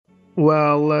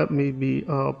Well, let me be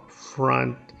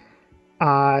upfront.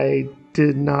 I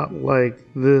did not like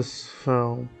this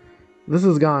film. This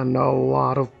has gotten a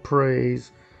lot of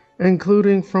praise,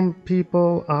 including from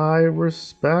people I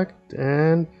respect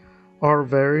and are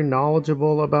very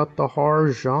knowledgeable about the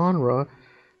horror genre,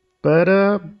 but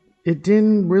it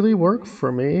didn't really work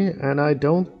for me, and I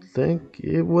don't think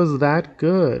it was that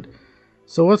good.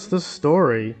 So, what's the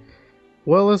story?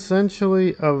 Well,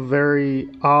 essentially, a very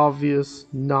obvious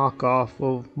knockoff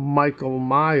of Michael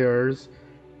Myers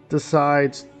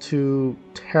decides to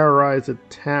terrorize a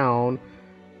town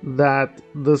that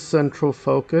the central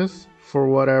focus, for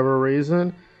whatever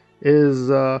reason, is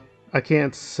I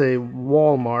can't say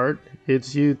Walmart,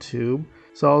 it's YouTube.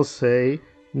 So I'll say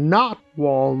not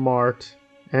Walmart.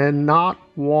 And not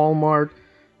Walmart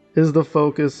is the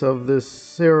focus of this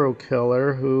serial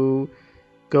killer who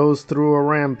goes through a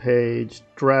rampage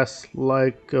dressed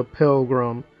like a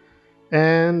pilgrim.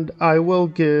 And I will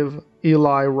give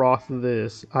Eli Roth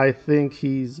this. I think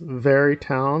he's very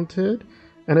talented.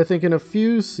 And I think in a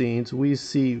few scenes we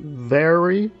see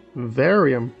very,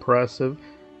 very impressive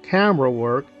camera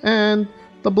work. And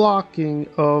the blocking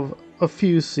of a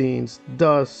few scenes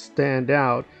does stand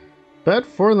out. But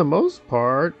for the most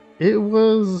part, it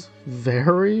was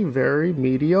very, very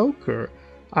mediocre.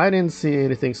 I didn't see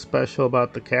anything special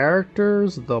about the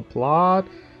characters, the plot,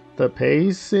 the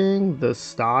pacing, the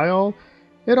style.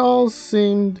 It all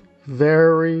seemed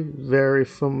very, very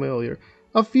familiar.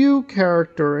 A few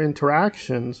character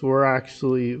interactions were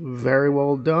actually very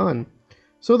well done.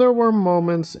 So there were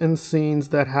moments and scenes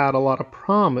that had a lot of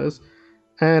promise,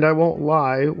 and I won't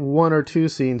lie, one or two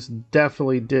scenes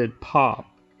definitely did pop.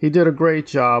 He did a great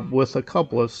job with a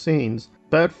couple of scenes,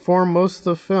 but for most of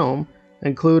the film,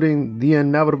 including the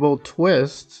inevitable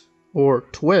twists, or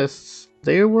twists,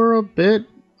 they were a bit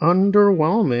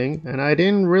underwhelming, and I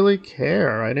didn't really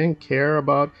care. I didn't care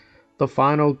about the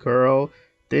final girl,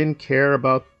 didn't care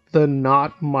about the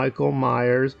not Michael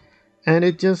Myers, and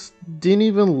it just didn't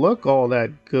even look all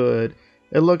that good.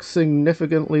 It looked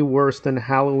significantly worse than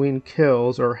Halloween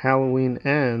Kills or Halloween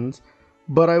Ends,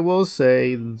 but I will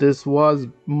say this was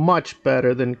much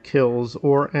better than Kills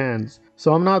or Ends.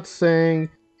 So I'm not saying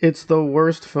it's the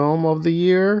worst film of the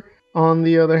year. On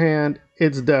the other hand,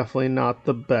 it's definitely not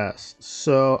the best.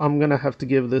 So I'm gonna have to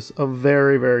give this a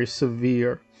very, very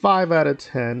severe 5 out of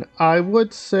 10. I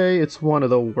would say it's one of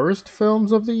the worst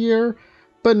films of the year,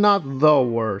 but not the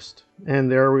worst.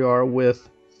 And there we are with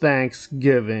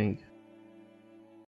Thanksgiving.